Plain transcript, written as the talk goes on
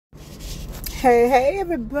Hey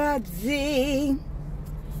everybody,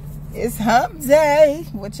 it's hump day.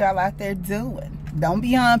 What y'all out there doing? Don't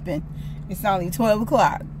be humping. It's only 12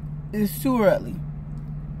 o'clock. It's too early.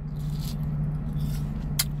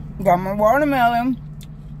 Got my watermelon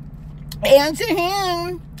and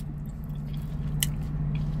tahini.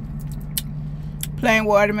 Plain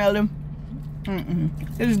watermelon.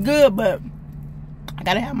 It's good, but I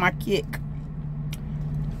gotta have my kick.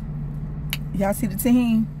 Y'all see the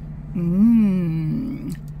tahini? I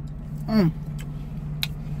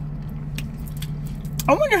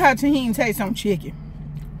wonder how tahini tastes on chicken.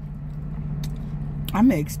 I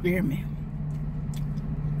may experiment.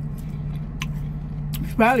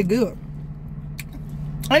 It's probably good.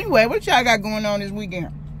 Anyway, what y'all got going on this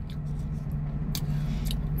weekend?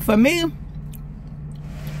 For me,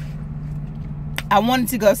 I wanted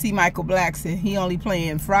to go see Michael Blackson. He only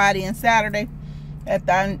playing Friday and Saturday at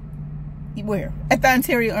the At the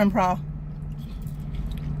Ontario Improv.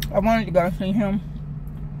 I wanted to go see him,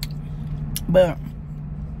 but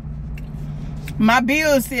my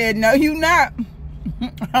bill said, no, you not.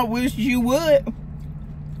 I wish you would.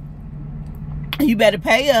 You better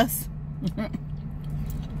pay us.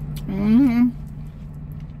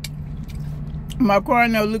 My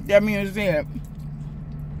coroner looked at me and said,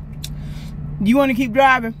 you want to keep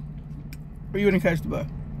driving, or you want to catch the bus?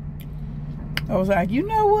 I was like, you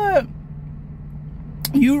know what?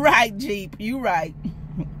 You right, Jeep. You right.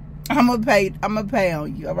 I'm gonna pay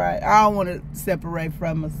on you, all right? I don't want to separate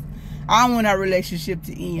from us. I don't want our relationship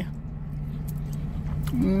to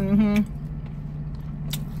end.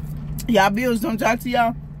 Y'all bills don't talk to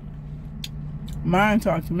y'all. Mine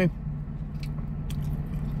talk to me.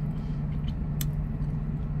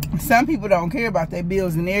 Some people don't care about their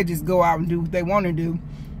bills and they'll just go out and do what they want to do,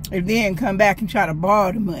 and then come back and try to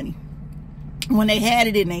borrow the money. When they had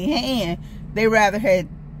it in their hand, they rather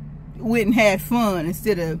went and had fun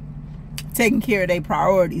instead of taking care of their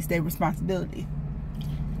priorities, their responsibility.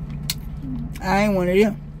 I ain't one of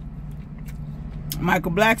them.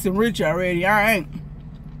 Michael Blackson rich already. I ain't.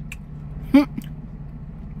 I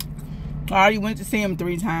already went to see him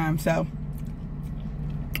 3 times, so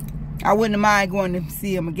I wouldn't mind going to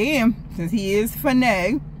see him again since he is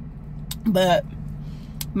funny. But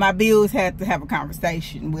my bills had to have a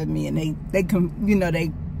conversation with me, and they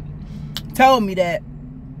told me that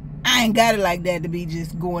I ain't got it like that to be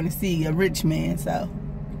just going to see a rich man. So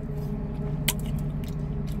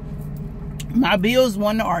my bills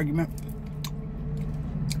won the argument.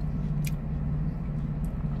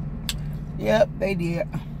 Yep, they did.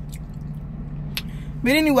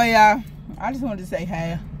 But anyway, y'all, I just wanted to say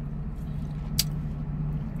hey.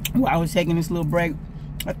 While I was taking this little break,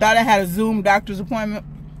 I thought I had a Zoom doctor's appointment.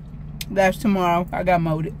 That's tomorrow. I got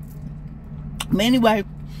molded. But anyway,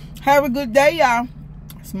 have a good day, y'all.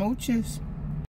 Smooches.